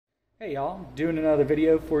Hey y'all, doing another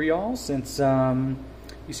video for y'all since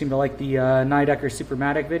you seem to like the Nidecker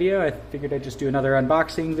Supermatic video. I figured I'd just do another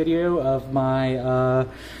unboxing video of my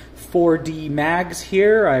 4D mags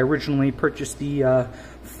here. I originally purchased the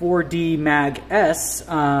 4D Mag S,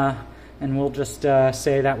 and we'll just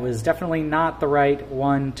say that was definitely not the right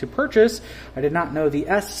one to purchase. I did not know the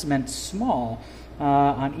S meant small.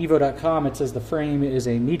 On evo.com it says the frame is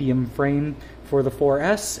a medium frame for the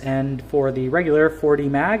 4S, and for the regular 4D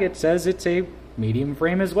Mag it says it's a medium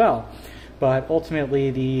frame as well. But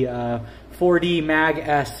ultimately the 4D Mag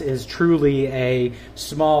S is truly a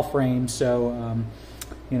small frame, so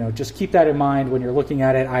you know, just keep that in mind when you're looking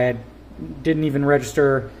at it. Didn't even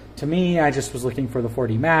register to me. I just was looking for the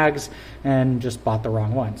 4D Mags and just bought the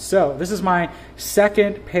wrong one. So this is my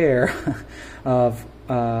second pair of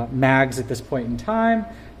mags at this point in time,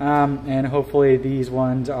 and hopefully these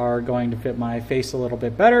ones are going to fit my face a little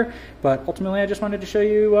bit better, but ultimately I just wanted to show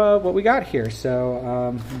you what we got here. So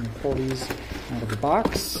I'm going to pull these out of the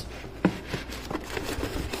box.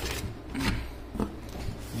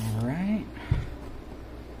 Alright,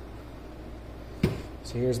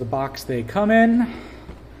 so here's the box they come in.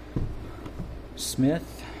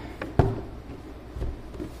 Smith,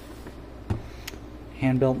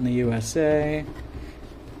 hand built in the USA.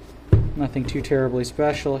 Nothing too terribly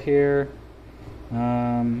special here.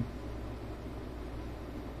 Mag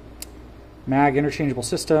interchangeable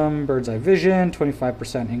system, bird's eye vision,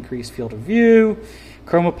 25% increased field of view,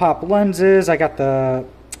 chroma pop lenses. I got the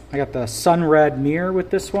sun red mirror with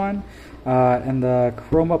this one, and the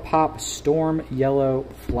chroma pop storm yellow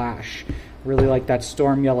flash. Really like that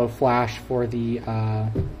storm yellow flash for the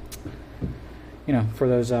you know, for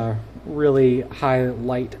those really high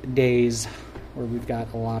light days where we've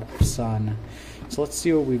got a lot of sun. So let's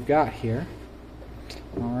see what we've got here.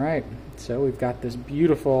 Alright, so we've got this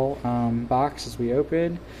beautiful box as we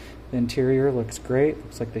open. The interior looks great.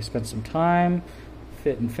 Looks like they spent some time.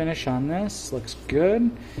 Fit and finish on this. Looks good.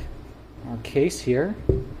 Our case here.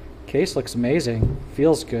 Case looks amazing.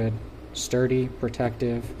 Feels good. Sturdy,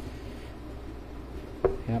 protective.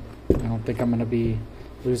 Yep, I don't think I'm going to be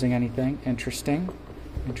losing anything. Interesting.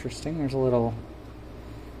 Interesting. There's a little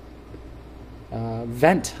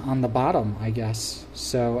vent on the bottom, I guess.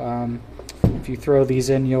 So if you throw these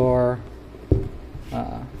in your,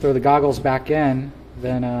 throw the goggles back in,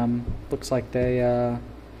 then looks like they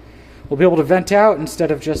will be able to vent out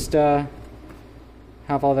instead of just have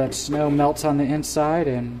all that snow melts on the inside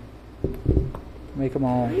and make them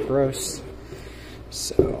all gross.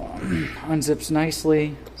 So unzips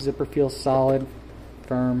nicely. Zipper feels solid,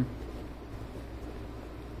 firm.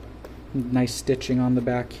 Nice stitching on the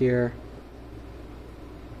back here.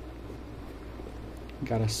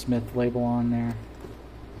 Got a Smith label on there.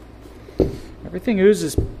 Everything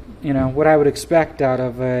oozes, you know, what I would expect out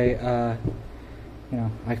of a, you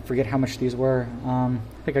know, I forget how much these were. I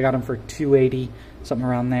think I got them for $280, something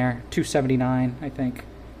around there. $279, I think.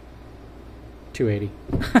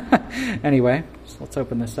 $280. Anyway, so let's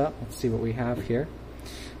open this up. Let's see what we have here.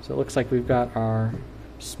 So it looks like we've got our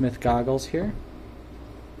Smith goggles here.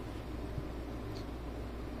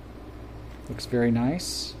 Looks very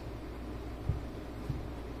nice.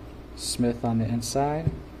 Smith on the inside.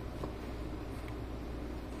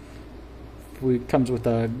 It comes with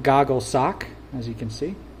a goggle sock, as you can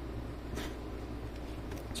see.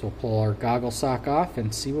 So we'll pull our goggle sock off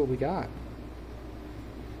and see what we got.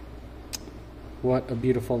 What a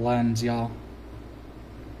beautiful lens, y'all.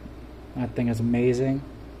 That thing is amazing.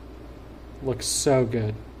 Looks so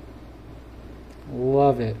good.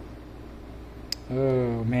 Love it.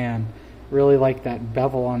 Oh man, really like that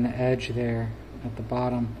bevel on the edge there at the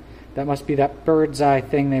bottom. That must be that bird's eye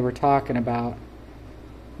thing they were talking about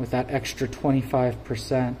with that extra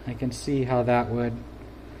 25%. I can see how that would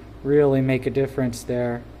really make a difference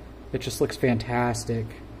there. It just looks fantastic.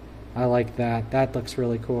 I like that. That looks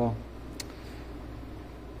really cool.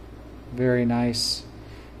 Very nice.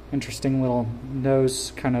 Interesting little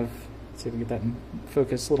nose kind of, let's see if we get that in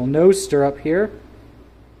focus, little nose stirrup here.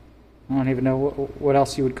 I don't even know what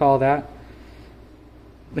else you would call that.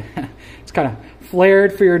 It's kind of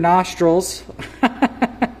flared for your nostrils.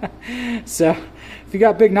 So if you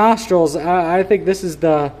got big nostrils, I think this is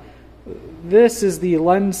the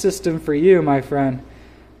lens system for you, my friend.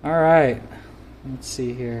 All right, let's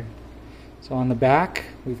see here. So on the back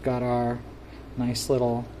we've got our nice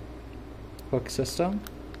little hook system.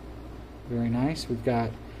 Very nice. We've got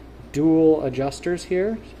dual adjusters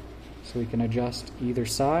here, so we can adjust either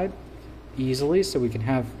side easily, so we can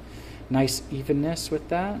have nice evenness with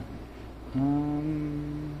that. Of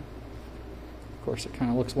course, it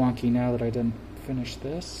kind of looks wonky now that I didn't finish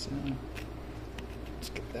this. Let's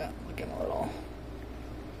get that looking a little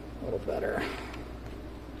better.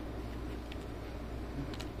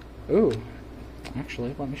 Ooh,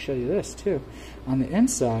 actually, let me show you this too. On the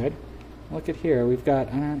inside, look at here. We've got,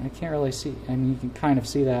 I can't really see, I mean, you can kind of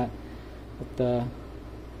see that with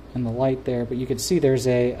in the light there, but you can see there's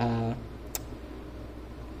a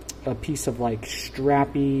piece of like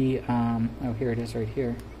strappy, oh, here it is right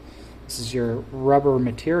here. This is your rubber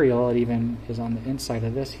material. It even is on the inside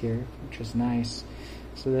of this here, which is nice.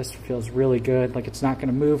 So this feels really good. Like it's not going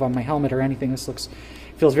to move on my helmet or anything. This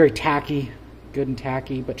feels very tacky, good and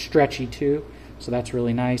tacky, but stretchy too. So that's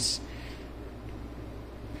really nice.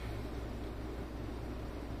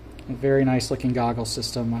 A very nice looking goggle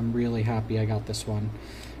system. I'm really happy I got this one.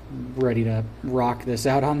 I'm ready to rock this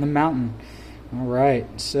out on the mountain. All right,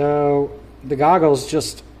 so the goggles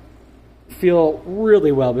just feel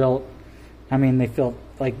really well built. I mean, they feel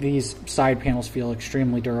like these side panels feel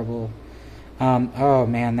extremely durable. Oh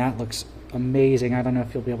man, that looks amazing. I don't know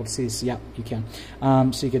if you'll be able to see this. Yep, you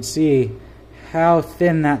can. So you can see how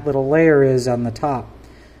thin that little layer is on the top.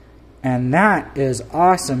 And that is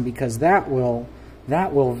awesome because that will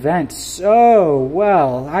vent so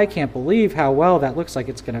well. I can't believe how well that looks like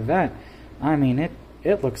it's going to vent. I mean,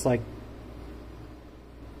 it looks like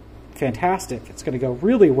fantastic. It's going to go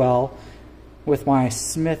really well with my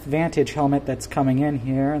Smith Vantage helmet that's coming in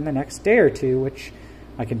here in the next day or two, which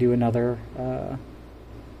I can do another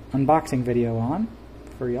unboxing video on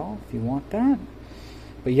for y'all if you want that.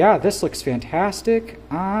 But yeah, this looks fantastic.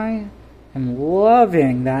 I am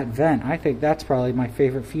loving that vent. I think that's probably my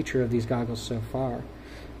favorite feature of these goggles so far.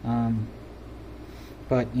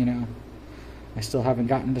 But, you know, I still haven't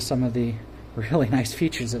gotten to some of the really nice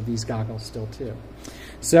features of these goggles still too.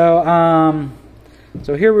 So,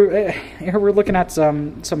 so here we're looking at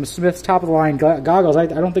some Smith's top-of-the-line goggles. I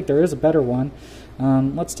don't think there is a better one.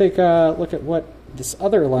 Let's take a look at what this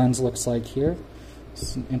other lens looks like here.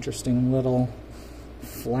 It's an interesting little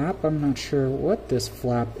flap. I'm not sure what this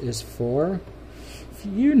flap is for. If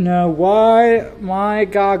you know why my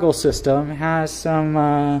goggle system has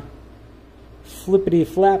some flippity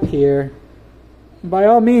flap here, by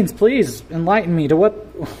all means, please enlighten me to what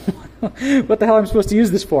what the hell I'm supposed to use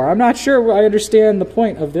this for. I'm not sure I understand the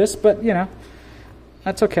point of this, but you know,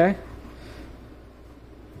 that's okay.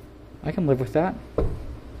 I can live with that.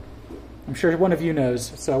 I'm sure one of you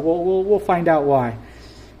knows, so we'll find out why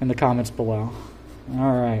in the comments below.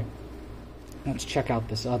 All right, let's check out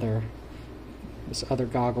this other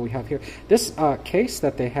goggle we have here. This case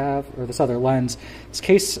that they have, or this other lens,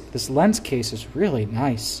 this lens case is really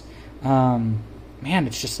nice. Man,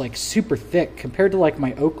 it's just like super thick compared to like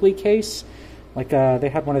my Oakley case. Like they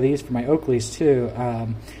had one of these for my Oakleys too.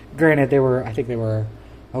 Granted, I think they were,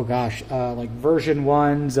 oh gosh, like version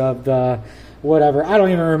 1s of the whatever. I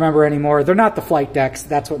don't even remember anymore. They're not the flight decks.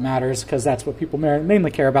 That's what matters because that's what people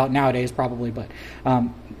mainly care about nowadays probably. But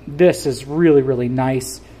this is really, really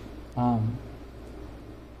nice.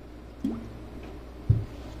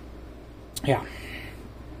 Yeah,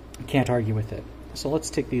 can't argue with it. So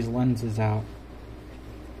let's take these lenses out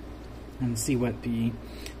and see what the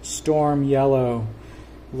storm yellow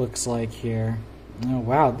looks like here. Oh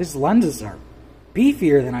wow, these lenses are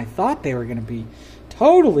beefier than I thought they were going to be.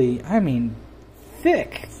 Totally, I mean,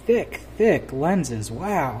 thick lenses.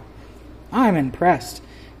 Wow, I'm impressed.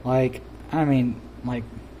 Like, I mean, like,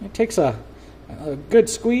 it takes a good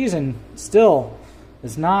squeeze and still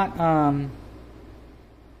is not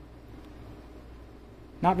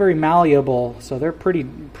very malleable, so they're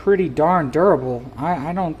pretty darn durable.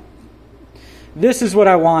 I don't. This is what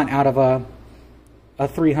I want out of a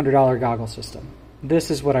 $300 goggle system. This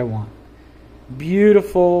is what I want.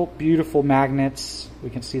 Beautiful, beautiful magnets. We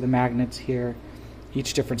can see the magnets here,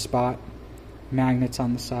 each different spot. Magnets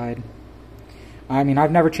on the side. I mean,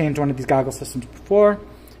 I've never changed one of these goggle systems before,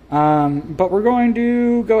 but we're going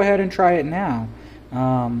to go ahead and try it now.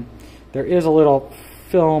 There is a little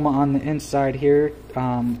film on the inside here.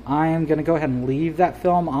 I am going to go ahead and leave that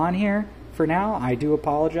film on here for now. I do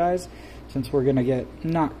apologize since we're going to get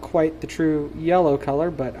not quite the true yellow color,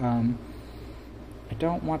 but I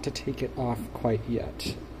don't want to take it off quite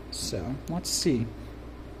yet. So let's see.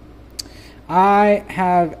 I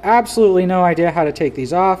have absolutely no idea how to take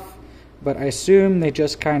these off, but I assume they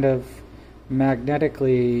just kind of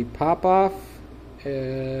magnetically pop off,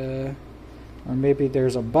 or maybe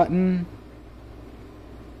there's a button.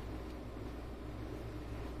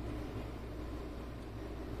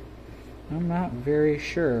 I'm not very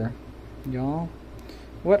sure, y'all,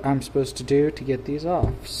 what I'm supposed to do to get these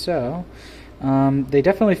off. So they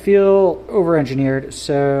definitely feel over-engineered,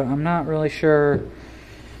 so I'm not really sure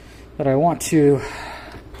that I want to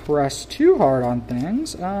press too hard on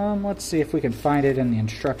things. Let's see if we can find it in the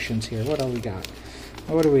instructions here. What do we got?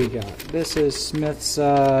 What do we got? This is Smith's,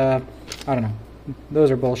 I don't know.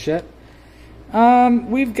 Those are bullshit.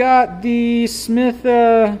 We've got the Smith,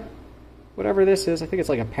 whatever this is. I think it's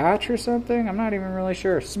like a patch or something. I'm not even really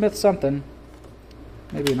sure. Smith something.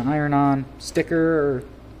 Maybe an iron-on sticker or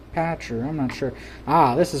patch, or I'm not sure.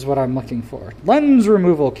 Ah, this is what I'm looking for. Lens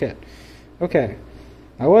removal kit. Okay.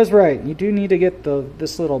 I was right. You do need to get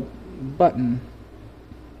this little button.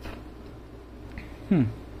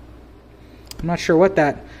 I'm not sure what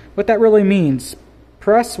that really means.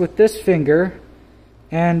 Press with this finger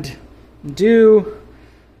and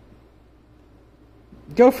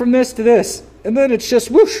go from this to this, and then it's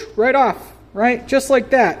just whoosh right off, right? Just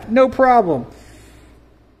like that. No problem.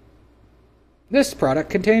 This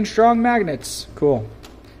product contains strong magnets. Cool.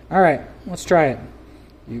 All right, let's try it.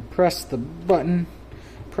 You press the button.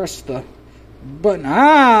 Press the button.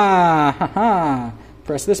 Ah! Ha-ha.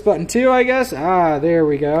 Press this button too, I guess. Ah, there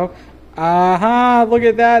we go. Aha! Look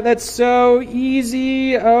at that. That's so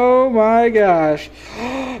easy. Oh my gosh.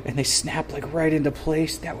 And they snap like right into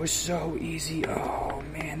place. That was so easy. Oh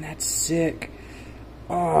man, that's sick.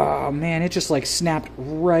 Oh man, it just like snapped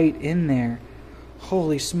right in there.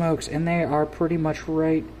 Holy smokes. And they are pretty much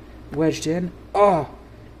right wedged in. Oh,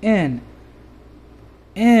 in.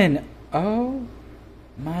 Oh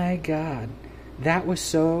my god. That was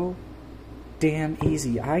so damn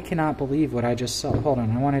easy. I cannot believe what I just saw. Hold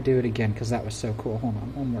on, I want to do it again because that was so cool. Hold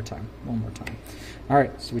on, one more time.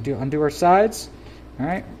 Alright, so we undo our sides.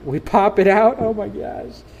 Alright, we pop it out. Oh my gosh.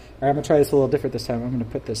 Alright, I'm going to try this a little different this time. I'm going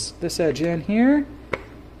to put this edge in here.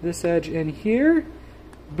 This edge in here.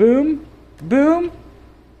 Boom. Boom.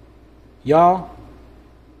 Y'all,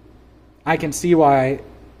 I can see why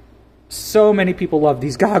so many people love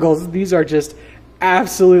these goggles. These are just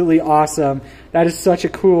absolutely awesome. That is such a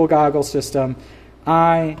cool goggle system.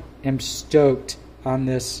 I am stoked on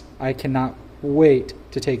this. I cannot wait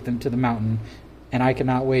to take them to the mountain, and I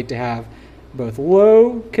cannot wait to have both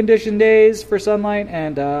low condition days for sunlight,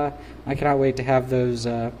 and I cannot wait to have those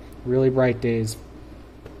really bright days,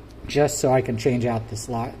 just so I can change out these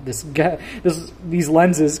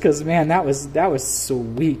lenses, because man, that was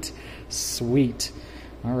sweet.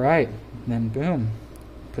 All right, and then boom.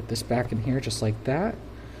 Put this back in here just like that.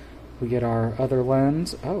 We get our other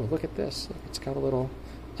lens. Oh, look at this. Look, it's got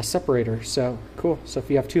a separator. So cool. So if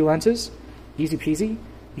you have two lenses, easy peasy.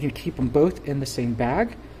 You can keep them both in the same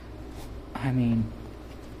bag. I mean,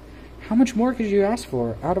 how much more could you ask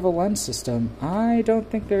for out of a lens system? I don't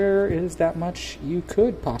think there is that much you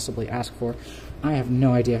could possibly ask for. I have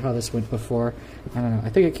no idea how this went before. I don't know. I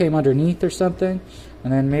think it came underneath or something.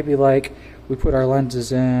 And then maybe like we put our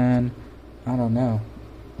lenses in, I don't know,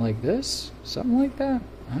 like this, something like that.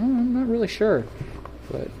 I'm not really sure,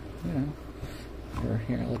 but you know,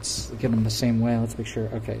 here, let's get them the same way. Let's make sure.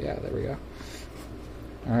 Okay, yeah, there we go.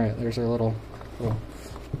 All right, there's our little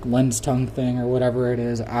lens tongue thing or whatever it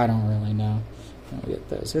is. I don't really know. I'll get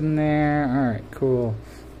those in there. All right, cool.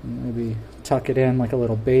 Maybe tuck it in like a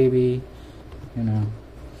little baby, you know,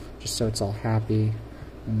 just so it's all happy.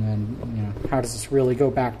 And then, you know, how does this really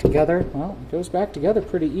go back together? Well, it goes back together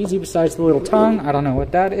pretty easy besides the little tongue. I don't know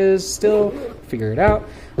what that is still. Figure it out.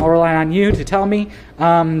 I'll rely on you to tell me.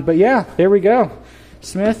 But yeah, there we go.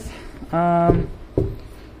 Smith, the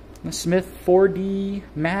Smith 4D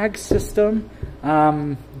mag system.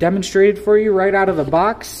 Demonstrated for you right out of the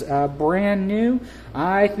box. Brand new.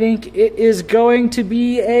 I think it is going to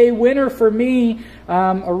be a winner for me.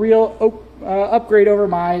 A real upgrade over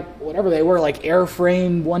my, whatever they were, like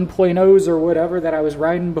airframe 1.0s or whatever that I was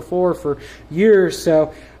riding before for years.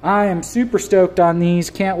 So I am super stoked on these.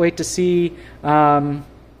 Can't wait to see, can't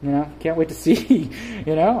wait to see,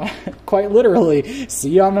 quite literally see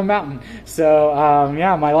you on the mountain. So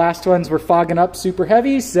yeah, my last ones were fogging up super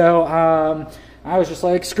heavy. So I was just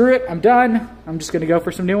like, screw it, I'm done. I'm just going to go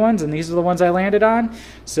for some new ones, and these are the ones I landed on.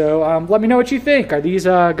 So let me know what you think. Are these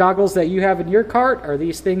goggles that you have in your cart? Are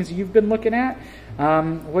these things you've been looking at?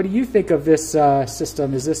 What do you think of this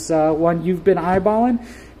system? Is this one you've been eyeballing?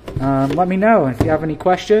 Let me know. If you have any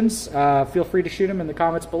questions, feel free to shoot them in the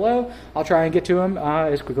comments below. I'll try and get to them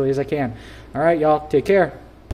as quickly as I can. All right, y'all, take care.